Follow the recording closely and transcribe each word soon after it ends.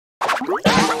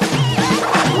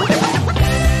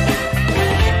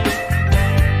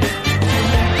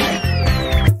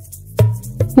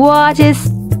What is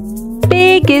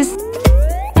biggest?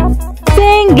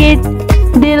 Sing it,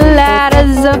 the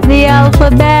letters of the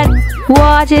alphabet.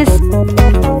 What is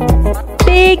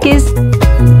biggest?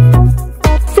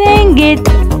 Sing it,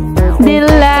 the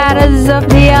letters of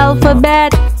the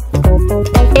alphabet.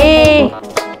 A,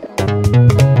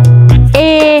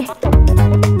 A.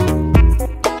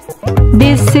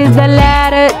 This is the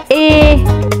letter A.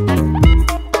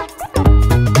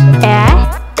 Ant.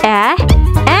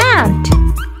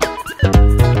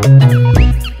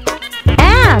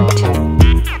 Ant.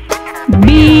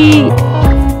 B,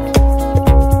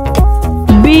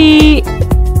 B.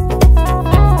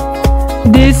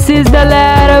 This is the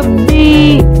letter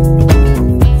B.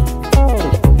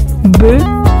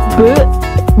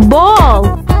 Ball.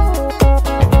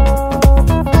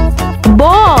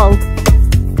 Ball.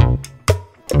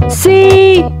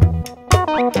 C,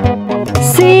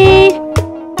 C.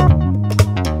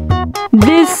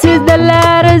 This is the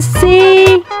letter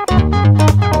C.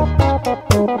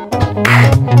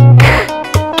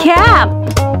 Cap.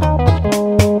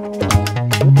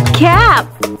 Cap.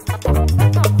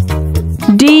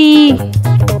 D,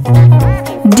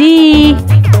 D.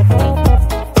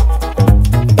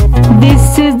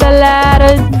 This is the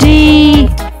letter D.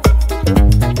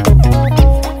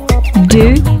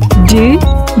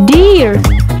 Deer.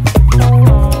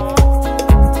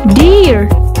 Deer.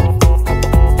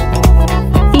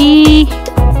 E,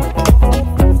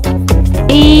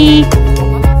 E.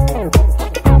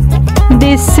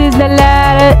 This is the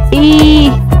letter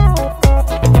E.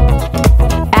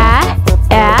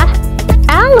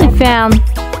 Elephant.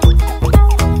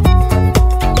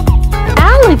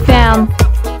 Elephant.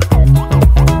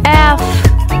 F,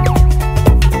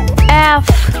 F.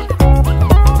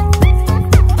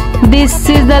 This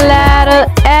is the letter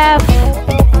F.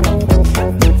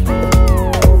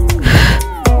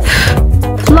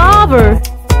 Flower.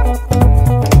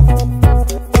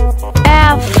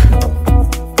 F,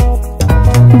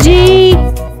 G,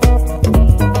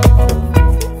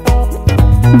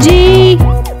 G.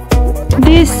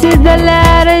 This is the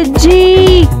letter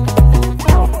G.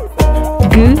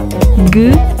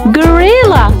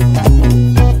 Gorilla.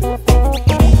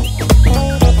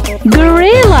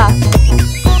 Gorilla.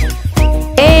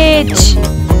 H,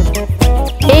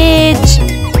 H.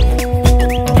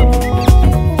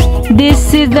 This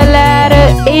is the letter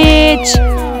H.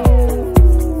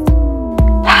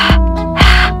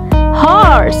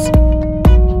 Horse.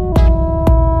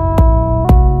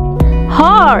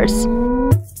 Horse.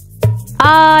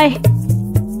 I.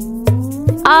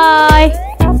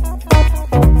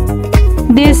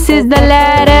 This is the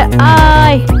letter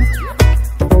I.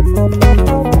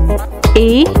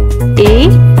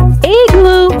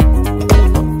 Igloo.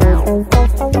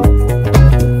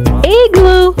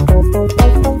 Igloo.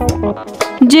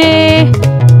 J,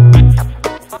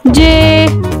 J.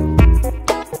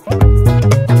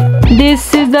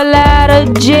 This is the letter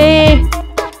J.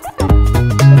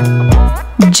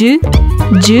 Jewel.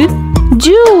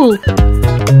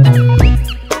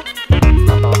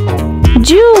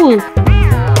 Jewel.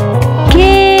 K,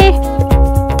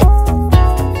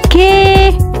 K.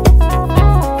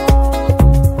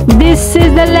 This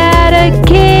is the letter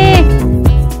K.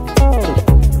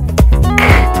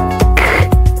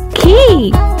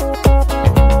 Key.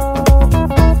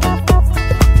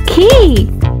 Key.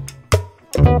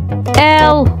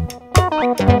 L,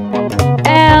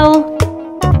 L.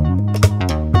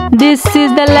 This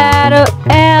is the letter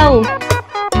L.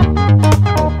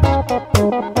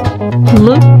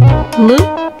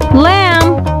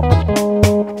 Lamb.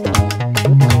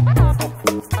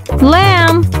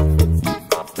 Lamb.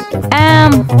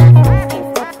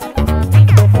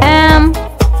 M.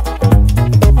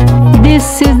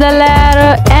 This is the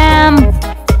letter M.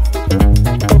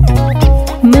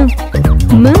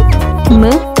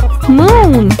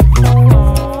 Moon.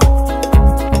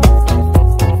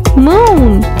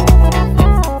 Moon.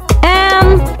 M.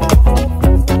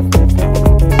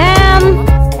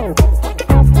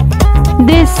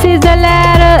 This is the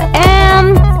letter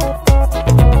M.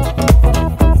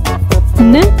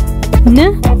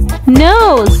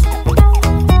 Nose.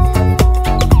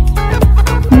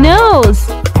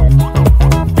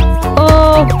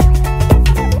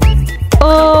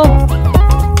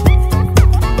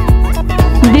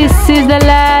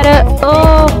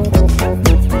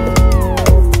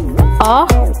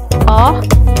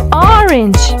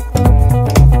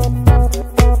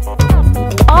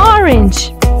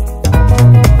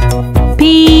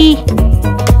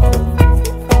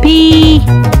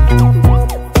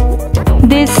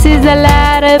 is the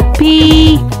letter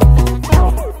P.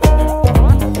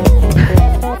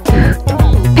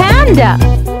 Panda.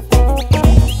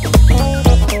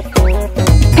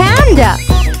 Panda.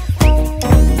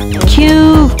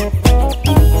 Q.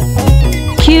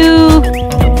 Q.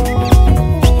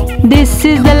 This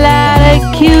is the letter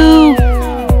Q.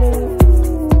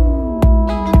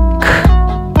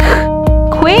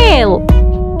 Quail.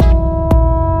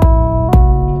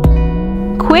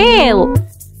 Quail.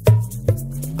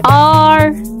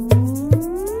 R.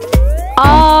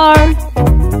 R.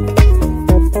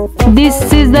 This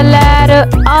is the letter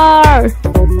R.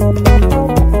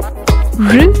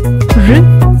 R. R.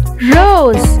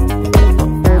 Rose.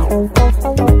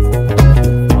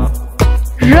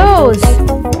 Rose.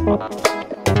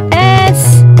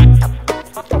 S.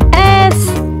 S.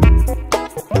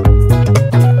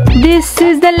 This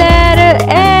is the letter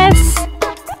S.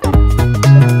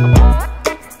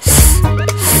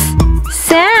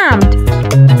 Sound.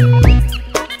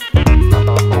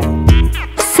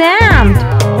 Sound.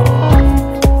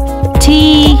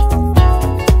 T.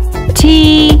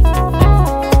 T.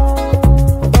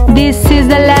 This is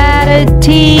the letter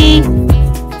T.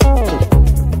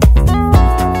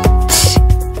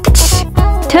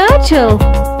 Turtle.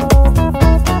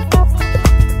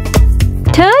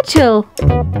 Turtle.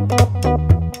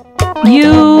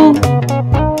 U.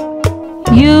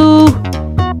 U.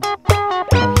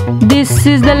 This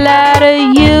is the letter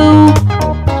U.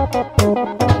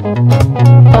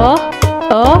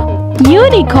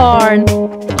 Unicorn.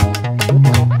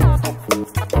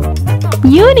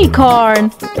 Unicorn.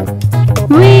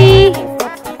 V.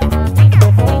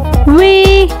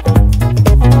 V.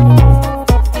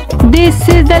 This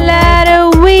is the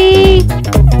letter V.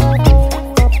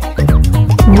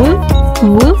 W.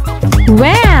 W.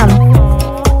 Wham.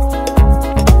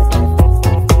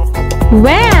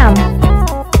 Wham.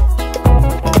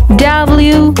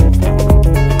 W.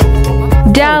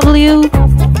 W.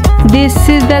 This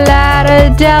is the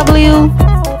letter W.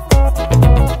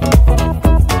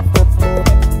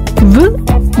 W.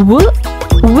 W.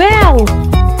 Well.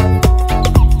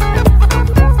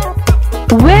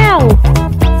 Well.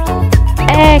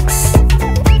 X.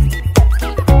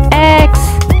 X.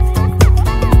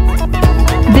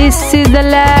 This is the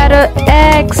letter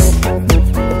X.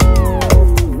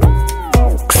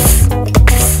 X.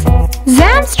 X.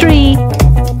 Zamstree.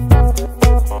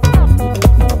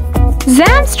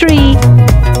 Zamstree.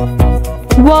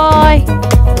 Y.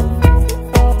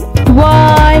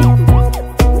 Y.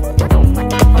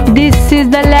 This is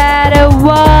the letter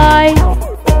Y.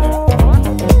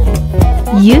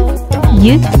 York.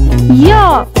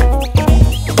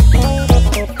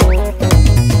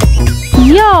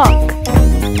 York.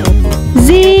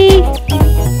 Z.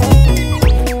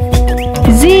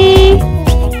 Z.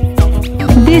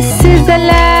 This is the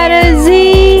letter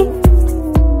Z.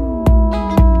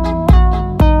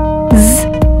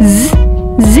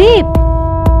 Zip.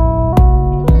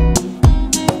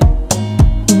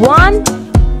 One.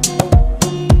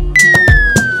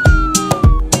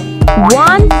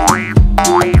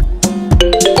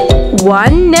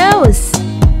 One nose.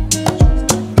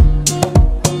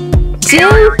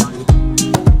 Two.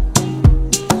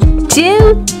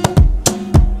 Two.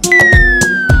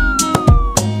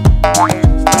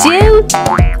 Two.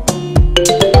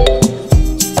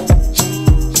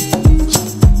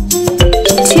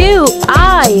 Two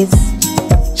eyes.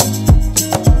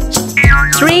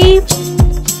 Three.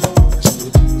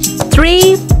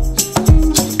 Three.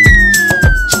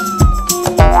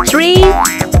 Three.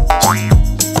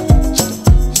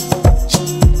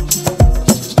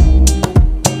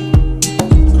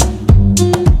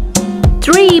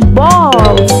 Three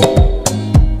balls.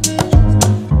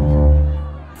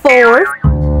 Four.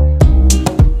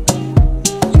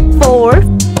 Four.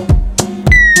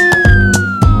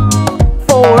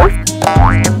 Four.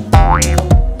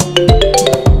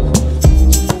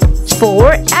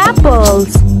 Four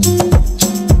apples.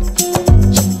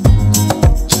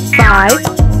 Five.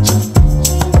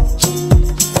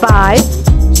 Five.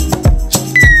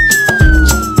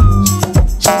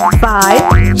 Five.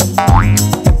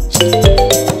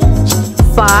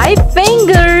 Five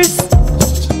fingers.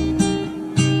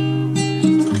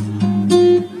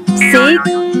 Six.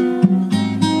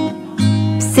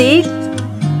 Six.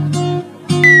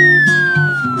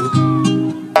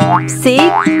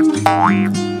 Six.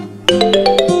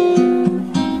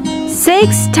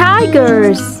 Six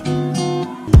tigers.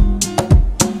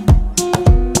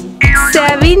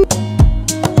 Seven.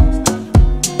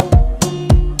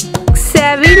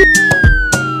 Seven.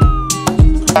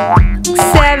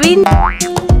 Seven.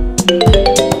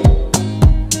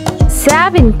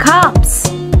 Seven cups.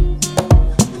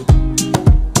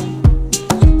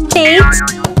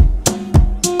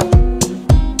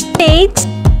 Eight.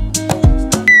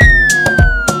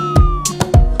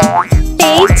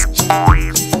 Eight.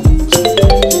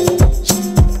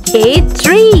 Eight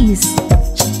trees.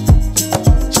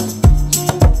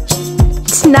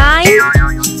 It's nine.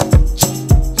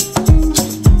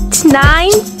 It's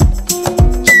nine.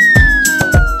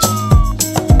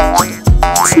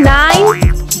 It's nine.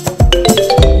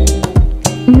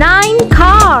 Nine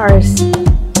cars.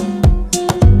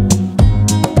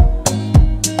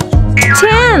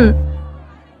 10.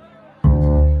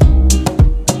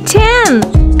 10.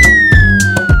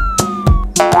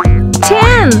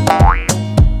 10.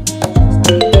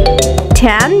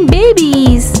 10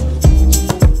 babies.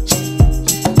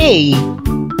 A.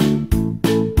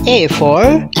 A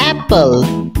for apple.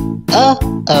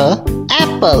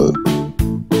 Apple.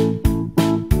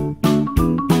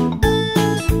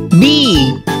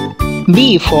 B.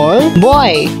 B for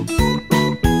boy.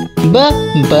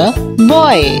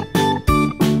 Boy.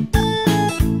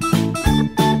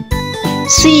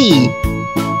 C.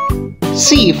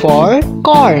 C for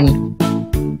corn.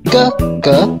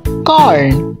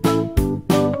 Corn.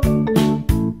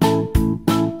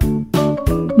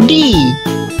 D.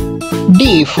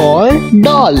 D for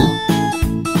doll.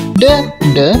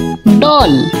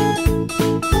 Doll.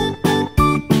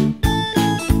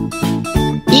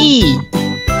 E.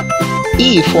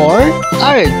 E for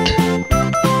earth.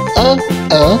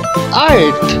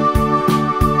 Earth.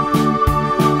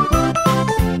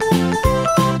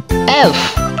 F.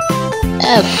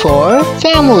 F for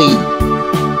family.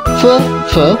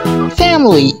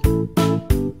 Family.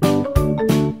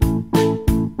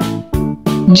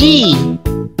 G.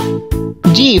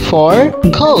 G for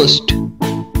ghost.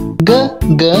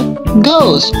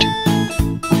 Ghost.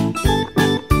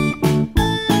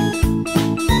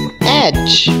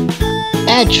 H.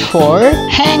 H for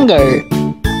hanger.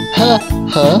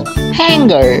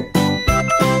 Hanger.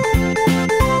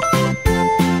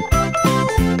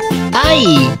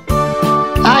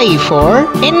 I for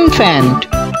infant.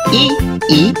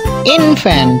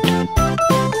 Infant.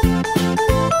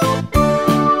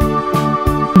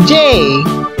 J.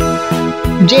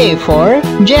 J for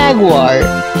jaguar.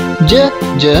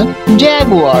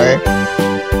 Jaguar.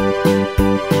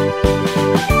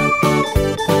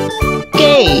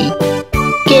 K.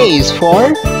 K is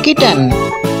for kitten.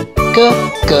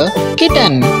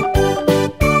 Kitten.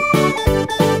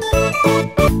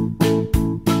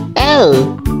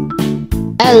 L.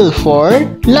 L for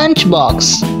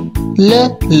lunchbox.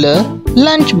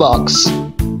 Lunchbox.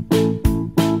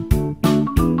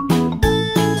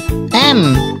 M.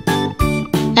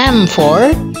 M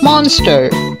for monster.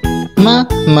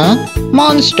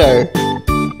 Monster.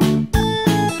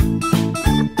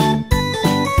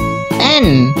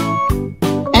 N.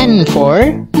 N for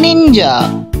ninja.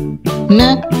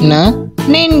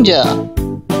 Ninja.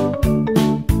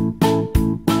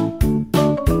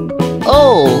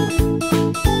 O.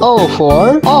 O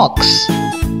for ox.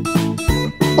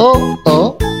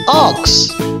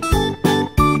 Ox.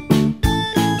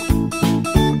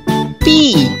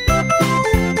 P.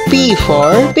 P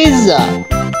for pizza.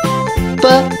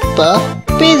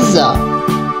 Pizza.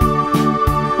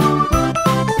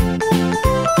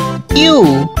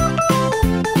 Q.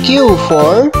 Q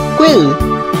for quill.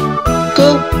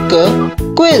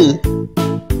 Quill.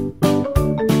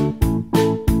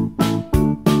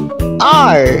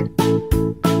 R.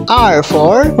 R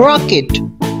for rocket.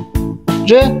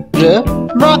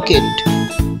 Rocket.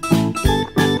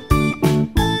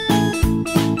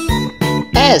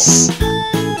 S.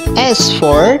 S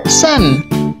for sun.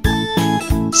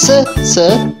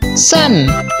 Sun.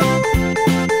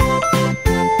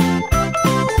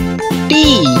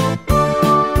 T.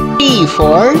 T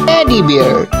for teddy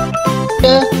bear.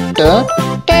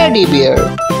 Teddy bear.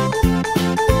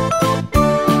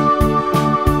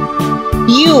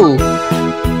 U.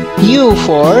 U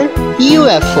for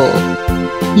UFO.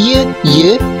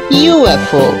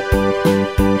 UFO.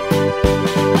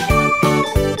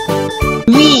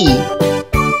 V.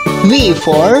 V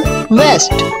for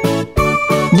vest.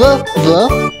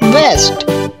 Vest.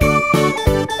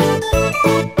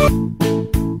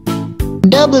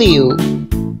 W.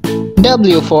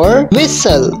 W for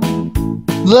whistle.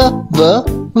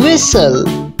 Whistle.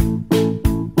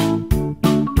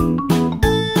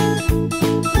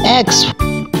 X.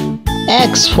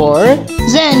 X for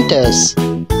Xanthus.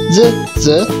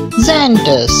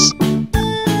 Xanthus.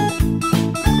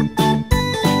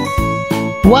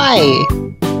 Y.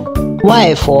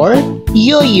 Y for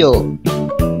yo-yo.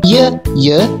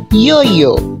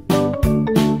 Yo-yo.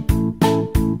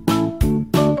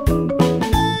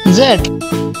 Z.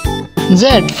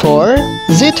 Z for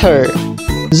zither.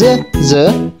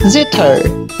 Zither.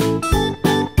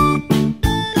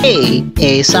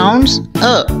 A sounds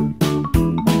A.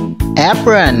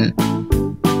 Apron.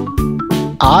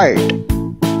 Art.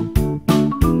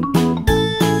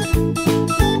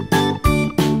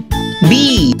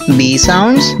 B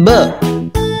sounds B.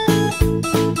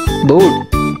 Boot.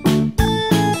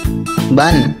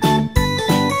 Bun.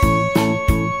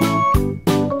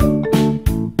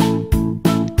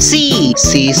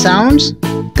 C sounds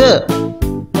K.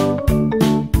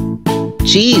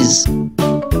 Cheese.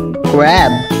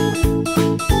 Crab.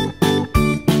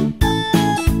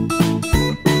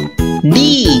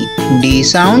 D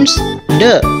sounds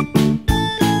D.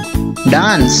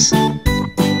 Dance.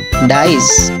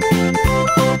 Dice.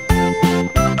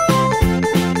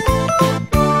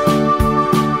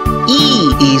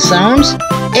 E sounds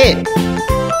A.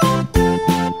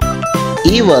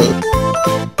 Evil.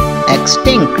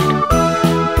 Extinct.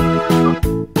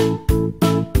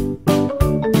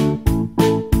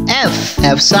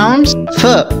 F sounds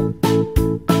F.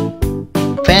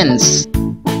 Fence.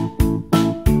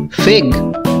 Fig.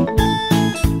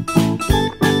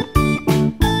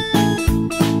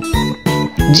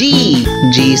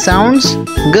 G sounds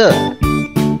G.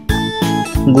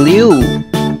 Glue.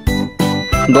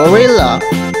 Gorilla.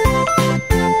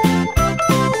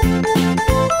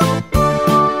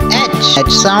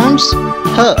 H sounds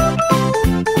H.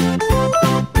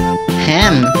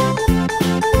 Ham.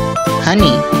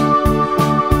 Honey.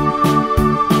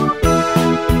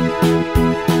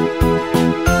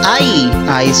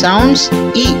 I sounds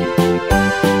E.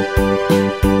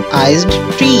 Iced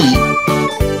tree.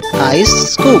 Ice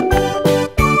scoop.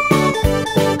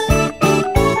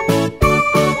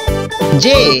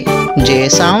 J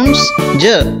sounds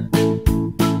J.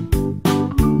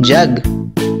 Jug.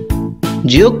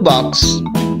 Jukebox.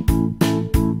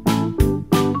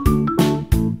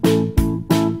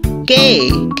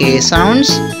 K sounds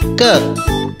K.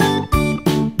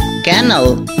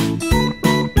 Kennel.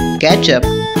 Ketchup.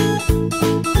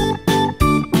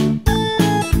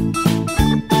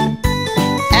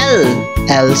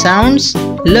 L sounds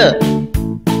L.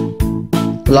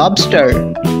 Lobster.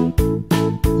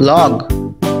 Log.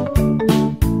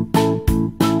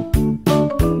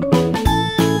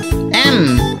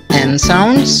 M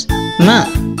sounds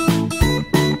M.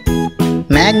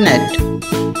 Magnet.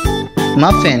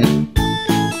 Muffin.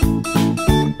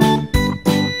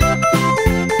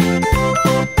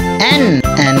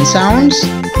 N sounds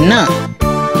N.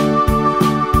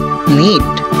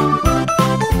 Neat.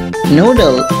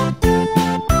 Noodle.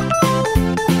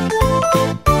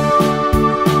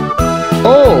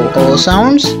 O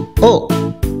sounds O.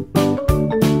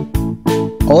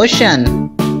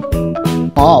 Ocean.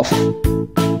 Off.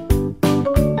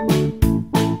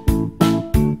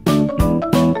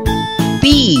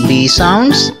 P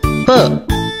sounds P.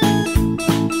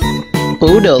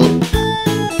 Poodle.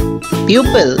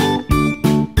 Pupil.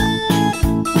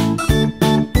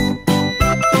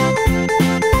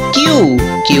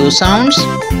 Q sounds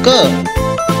K.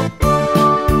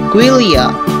 Quillia.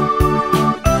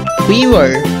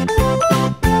 Quiver.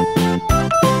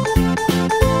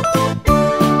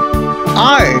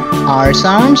 R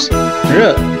sounds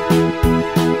R.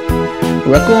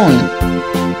 Raccoon.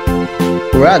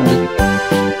 Rug.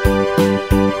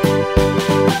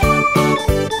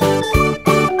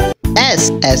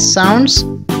 S sounds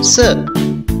S.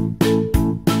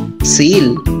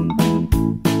 Seal.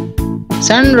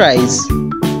 Sunrise.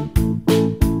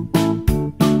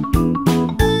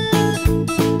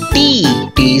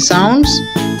 T sounds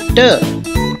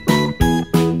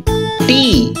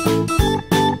T.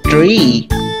 Tree.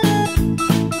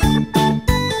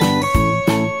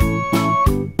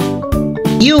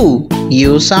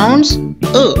 U sounds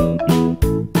U.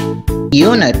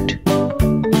 Unit.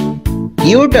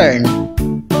 U-turn.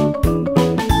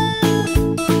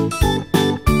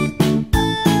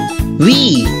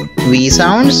 V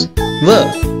sounds V.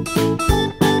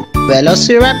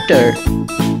 Velociraptor.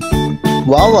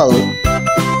 Vowel.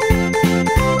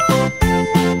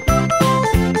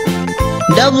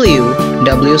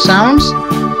 W sounds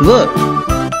V.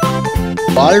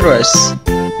 Walrus.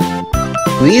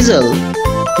 Weasel.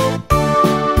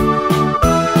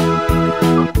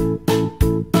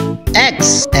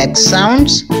 X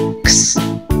sounds X.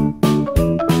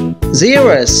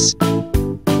 Xerus.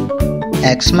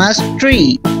 Xmas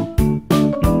tree.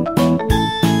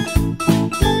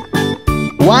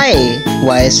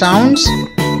 Y sounds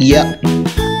Y.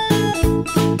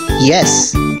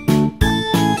 Yes.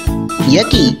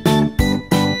 Yucky.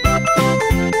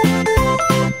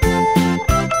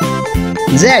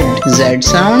 Z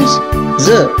sounds Z.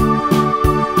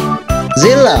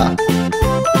 Zilla.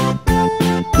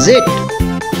 Zit.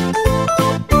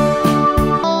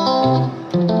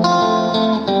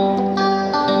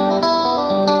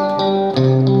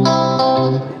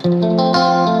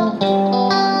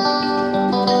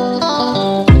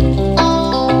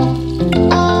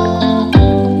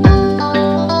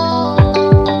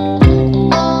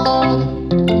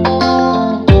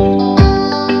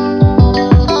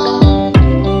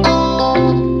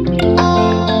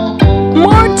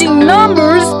 Marching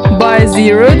numbers by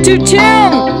 0 to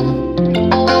 10.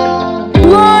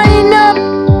 Line up.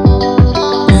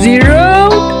 0,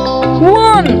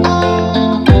 1,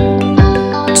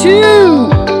 2,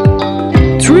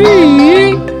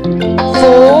 3,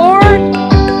 4,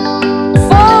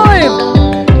 5,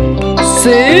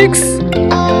 6,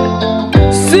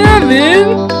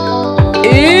 7,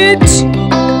 8,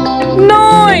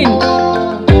 9,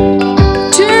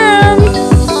 10.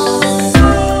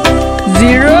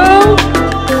 0,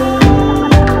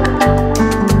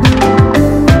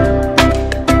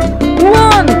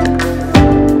 1,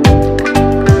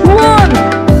 1,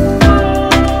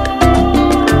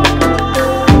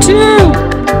 2,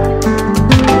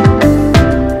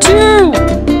 2,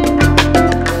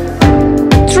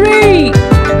 3,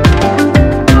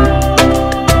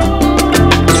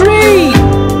 3,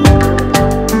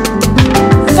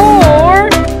 4,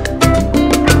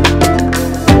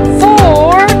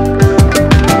 4,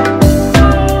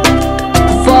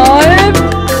 5,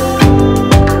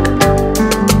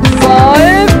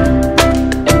 5,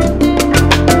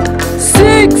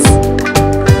 6,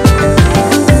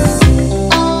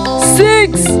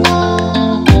 6,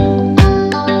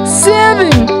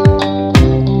 7,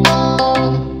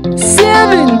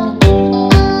 7,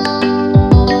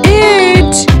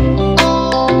 8,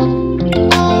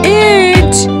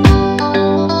 8,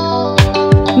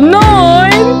 9,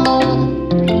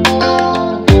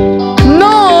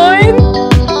 9,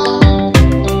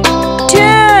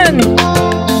 10,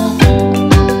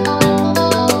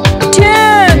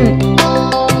 10.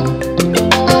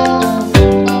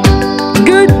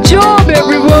 Good job,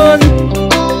 everyone.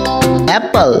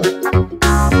 Apple.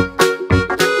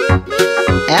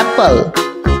 Apple.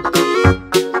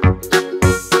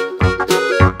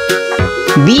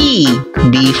 B.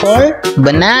 B for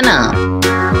banana.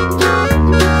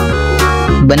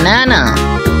 Banana.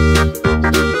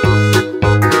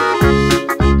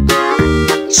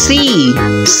 C.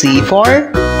 C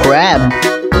for crab.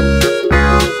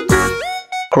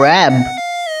 Crab.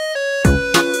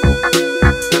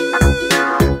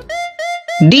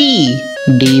 D.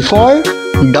 D for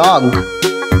dog.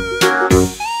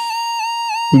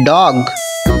 Dog.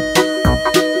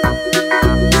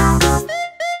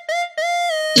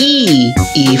 E.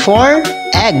 E for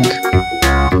egg.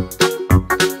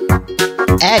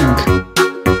 Egg.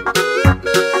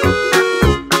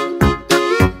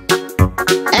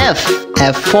 F.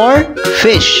 F for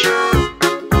fish.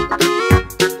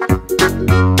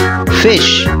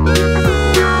 Fish.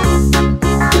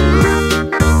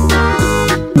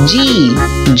 G.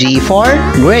 G for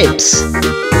grapes.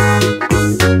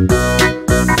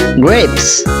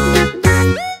 Grapes.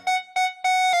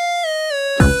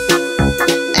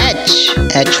 H.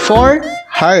 H for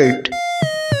heart.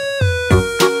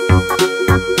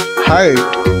 Heart.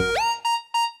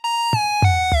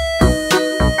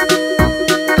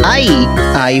 I.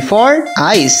 I for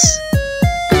ice.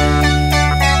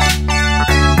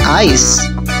 Ice.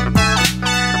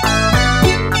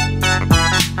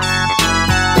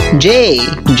 J.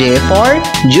 J for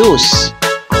juice.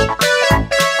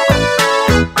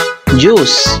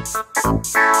 Juice.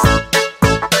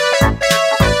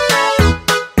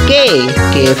 K.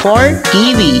 K for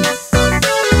kiwi.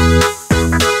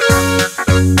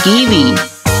 Kiwi.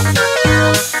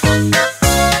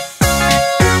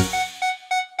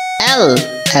 L.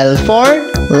 L for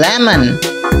lemon.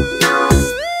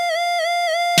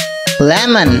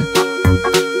 Lemon.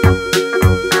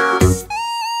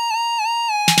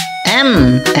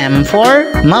 M. M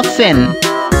for muffin.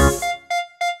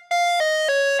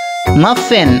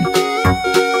 Muffin.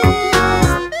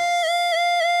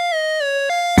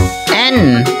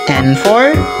 N. N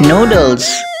for noodles.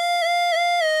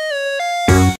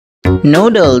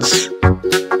 Noodles.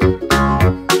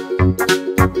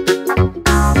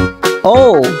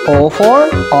 O. O for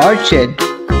orchid.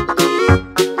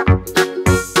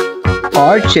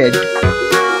 Orchid.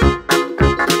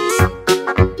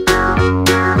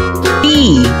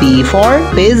 P. P for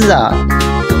pizza.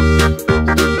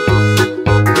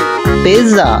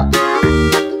 Pizza.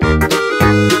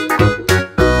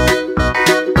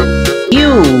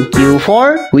 Q. Q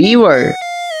for weaver.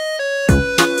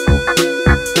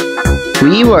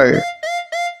 Weaver.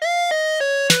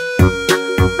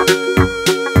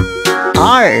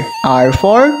 R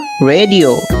for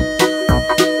radio.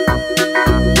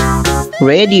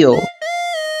 Radio.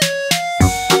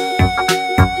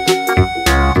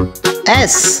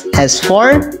 S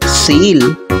for seal.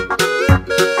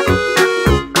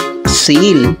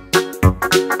 Seal.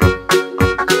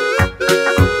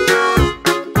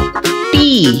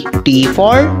 T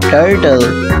for turtle.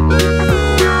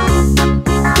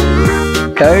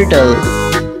 Turtle.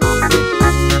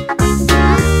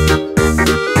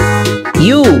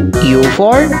 U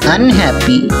for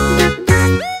unhappy.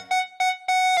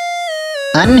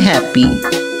 Unhappy.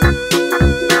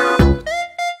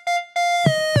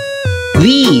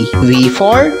 V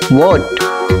for vote.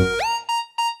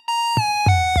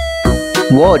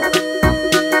 Vote.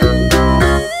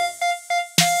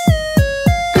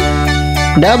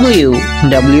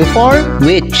 W for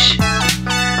which.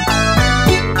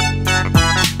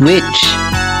 Which.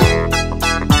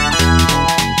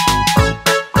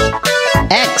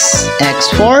 X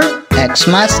for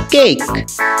Xmas cake.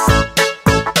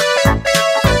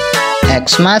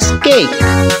 Xmas cake.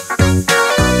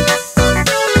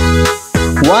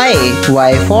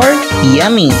 Y for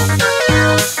yummy.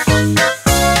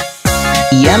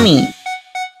 Yummy.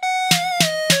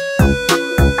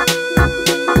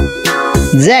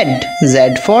 Z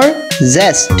for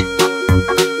zest.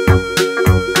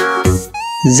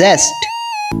 Zest.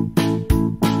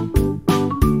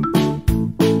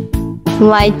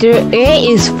 Letter A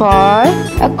is for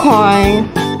acorn.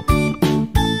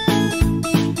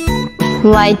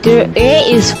 Letter A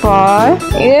is for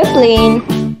airplane.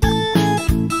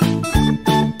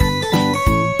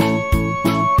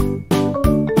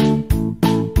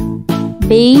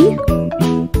 B.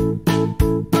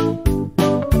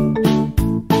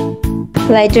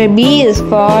 Letter B is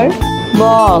for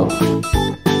ball.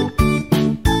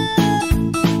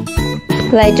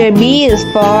 Letter B is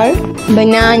for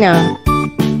banana.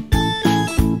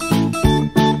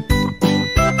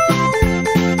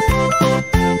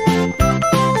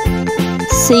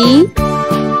 C.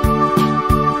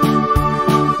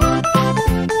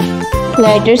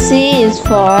 Letter C is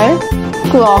for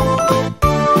clock.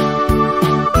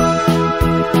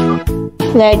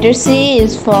 Letter C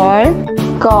is for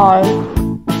car.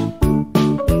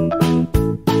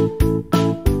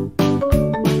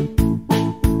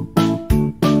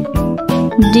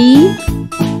 D.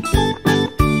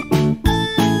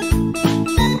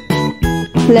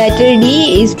 Letter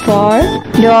D is for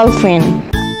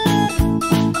dolphin.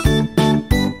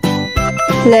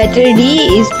 Letter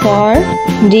D is for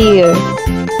deer.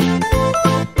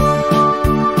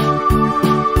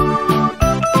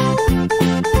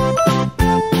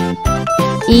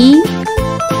 E.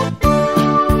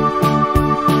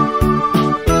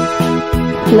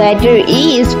 Letter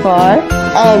E is for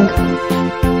egg.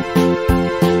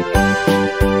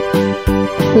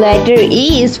 Letter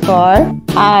E is for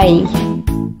eye.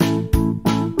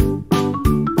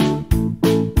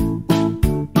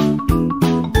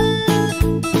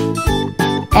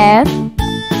 F.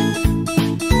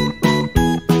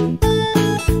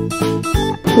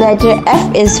 Letter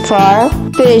F is for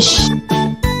fish.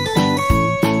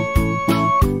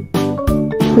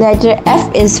 Letter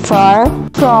F is for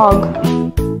frog.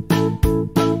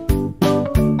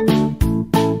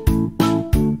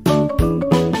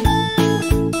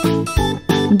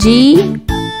 G.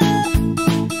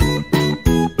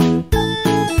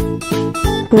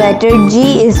 Letter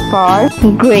G is for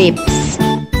grapes.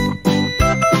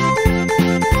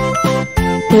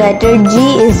 Letter G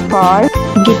is for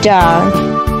guitar.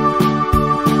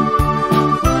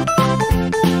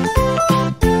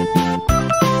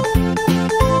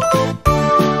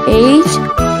 H.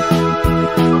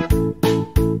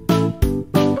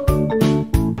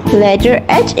 Letter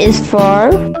H is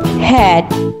for hat.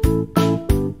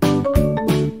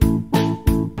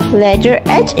 Letter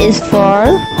H is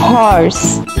for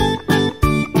horse.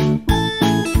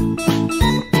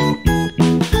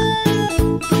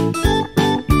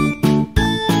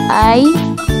 I.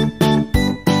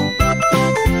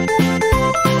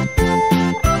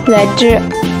 Letter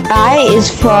I is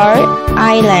for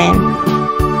island.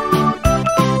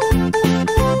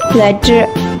 Letter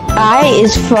I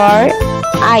is for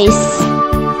ice.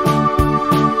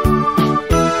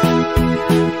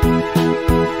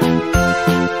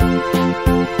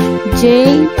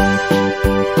 J.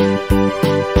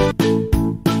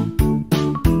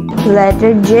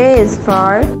 Letter J is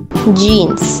for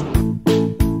jeans.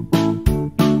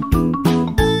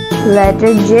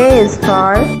 Letter J is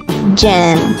for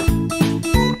jam.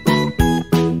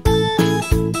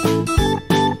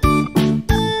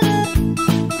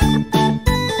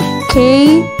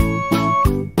 K.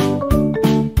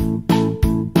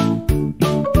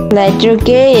 Letter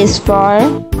K is for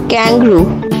kangaroo.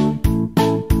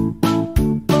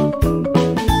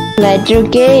 Letter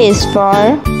K is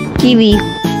for kiwi.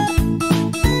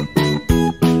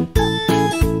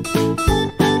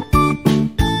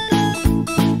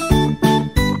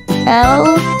 L.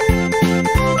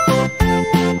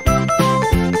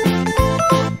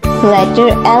 Letter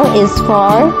L is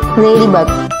for ladybug.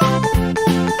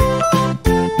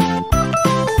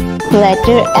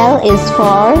 Letter L is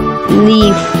for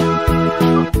leaf.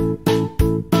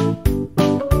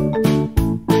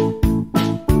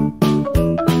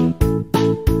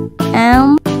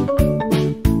 M.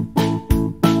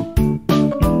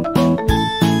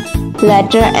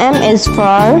 Letter M is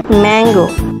for mango.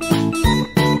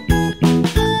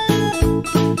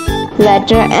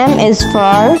 Letter M is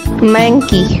for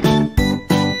monkey.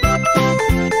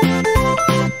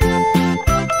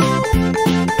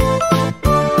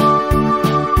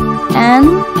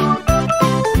 N.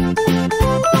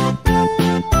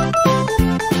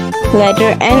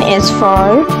 Letter N is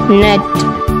for nut.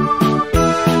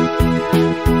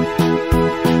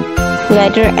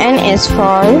 Letter N is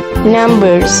for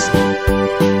numbers.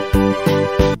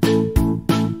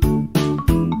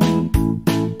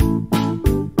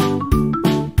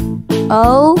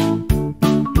 O.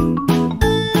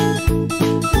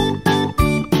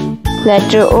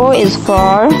 Letter O is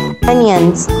for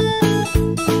onions.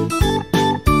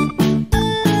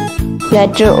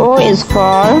 Letter O is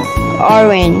for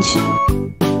orange.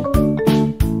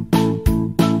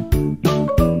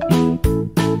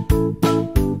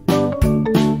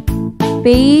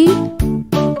 P.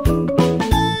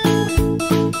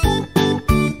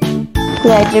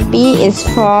 Letter P is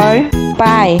for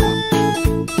pie.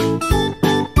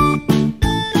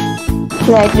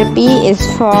 Letter P is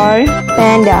for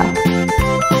panda.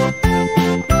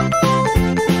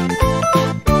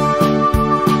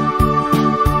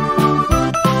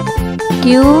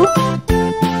 Q.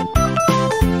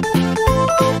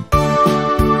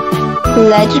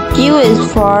 Letter Q is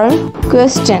for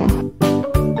question.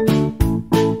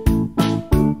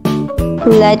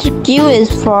 Letter Q is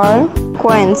for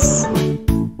coins.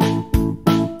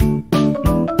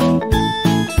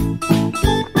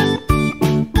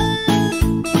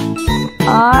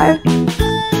 R.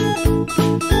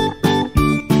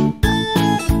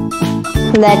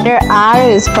 Letter R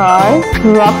is for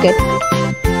rocket.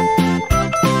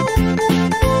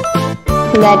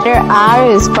 Letter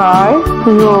R is for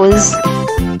rose.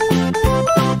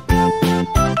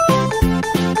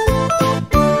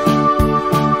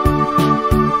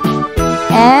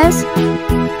 S.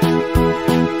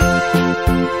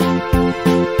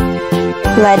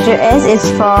 Letter S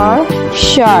is for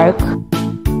shark.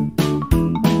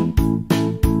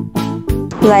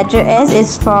 Letter S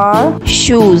is for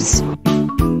shoes.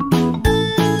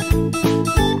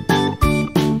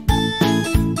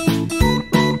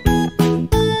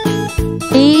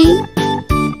 T.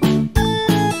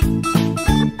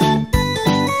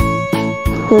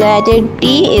 Letter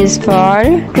T is for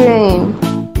train.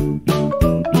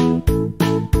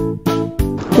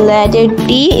 Letter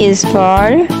T is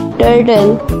for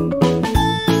turtle.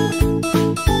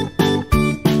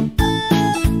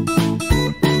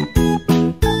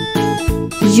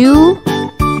 U.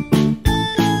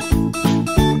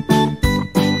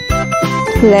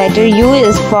 Letter U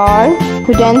is for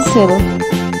utensil.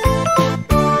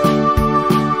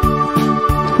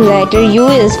 Letter U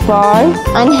is for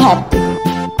unhappy.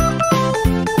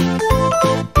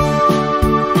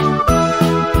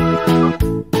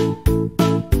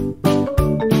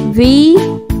 V.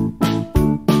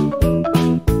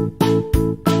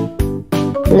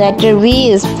 Letter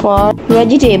V is for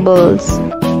vegetables.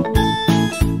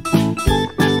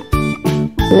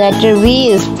 Letter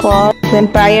V is for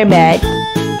vampire bat.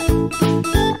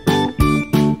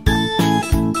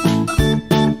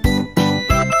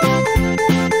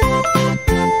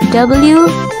 W.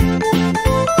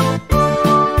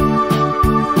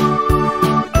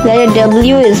 Letter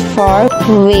W is for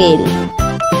whale.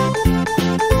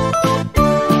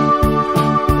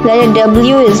 Letter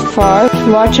W is for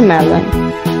watermelon.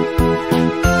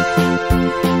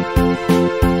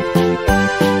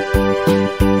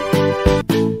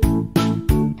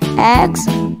 X.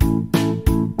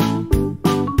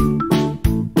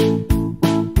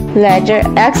 Letter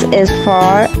X is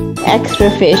for extra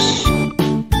fish.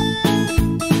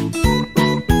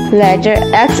 Letter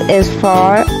X is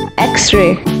for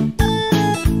X-ray.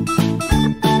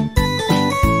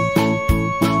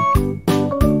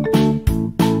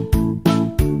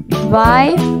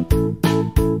 Y.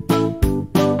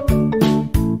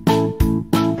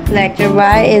 Letter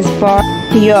Y is for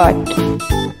yacht.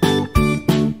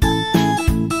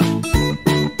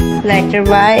 Letter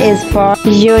Y is for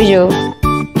yo-yo.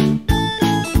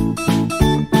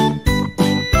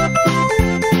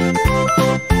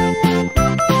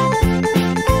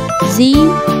 Z.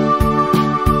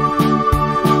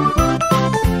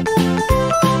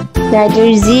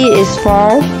 Letter Z is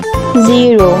for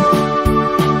zero.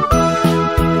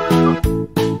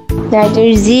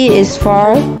 Letter Z is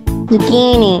for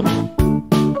zucchini.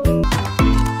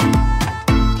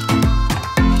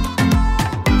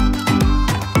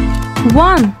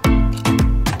 One.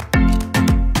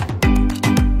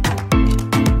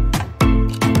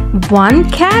 One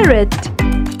carrot.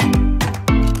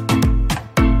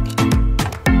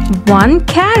 One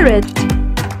carrot.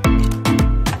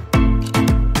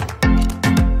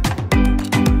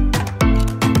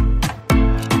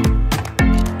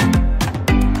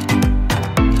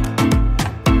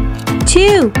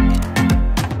 Two.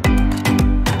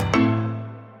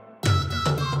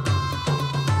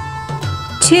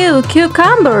 Two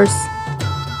cucumbers.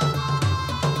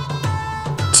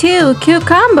 Two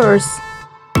cucumbers.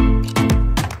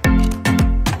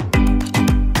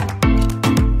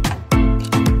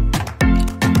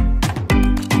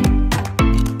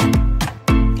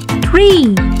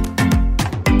 Three.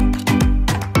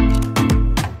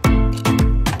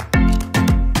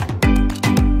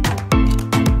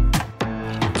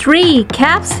 Three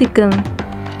capsicum.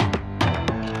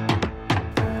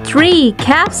 Three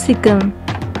capsicum.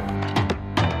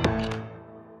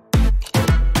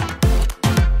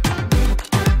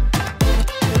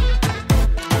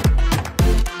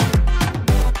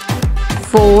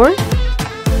 Four.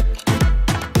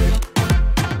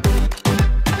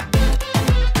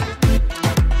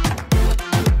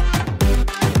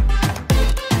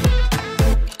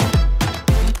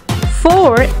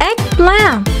 Four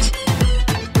eggplant.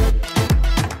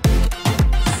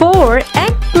 Four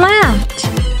eggplant.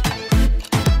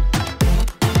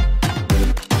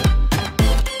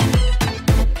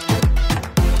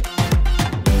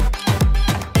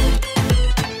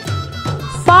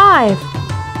 Five.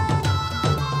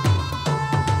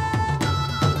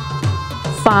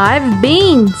 Five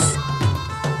beans.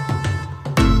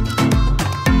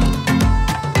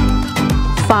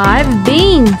 Five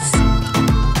beans.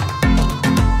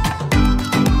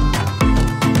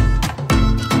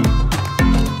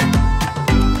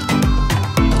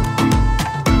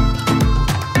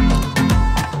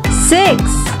 Six.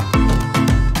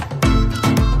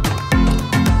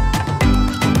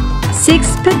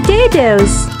 Six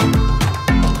potatoes.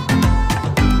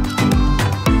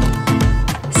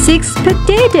 Six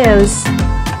potatoes.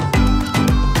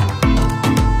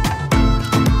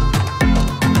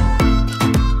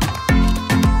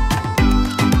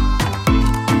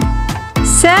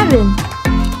 Seven.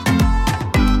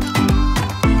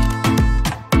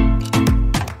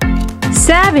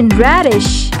 Seven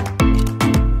radish.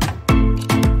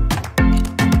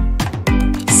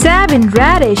 Seven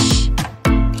radish.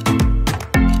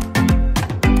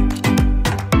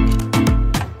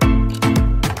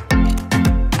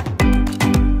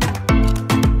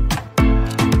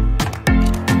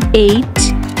 Eight.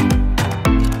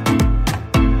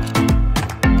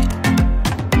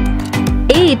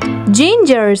 Eight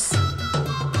gingers.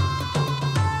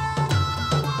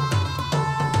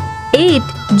 Eight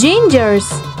gingers.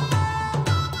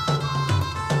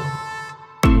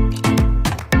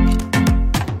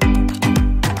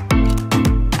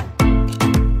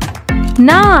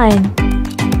 Nine.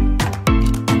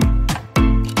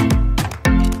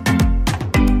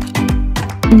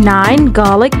 Nine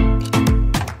garlic.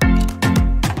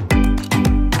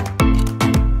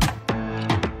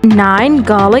 Nine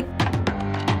garlic.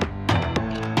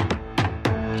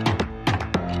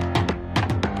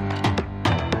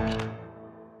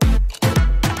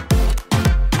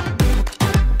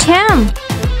 10.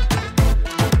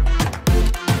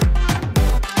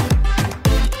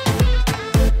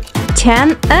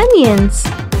 10 onions.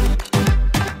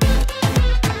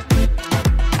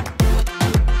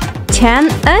 10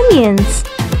 onions.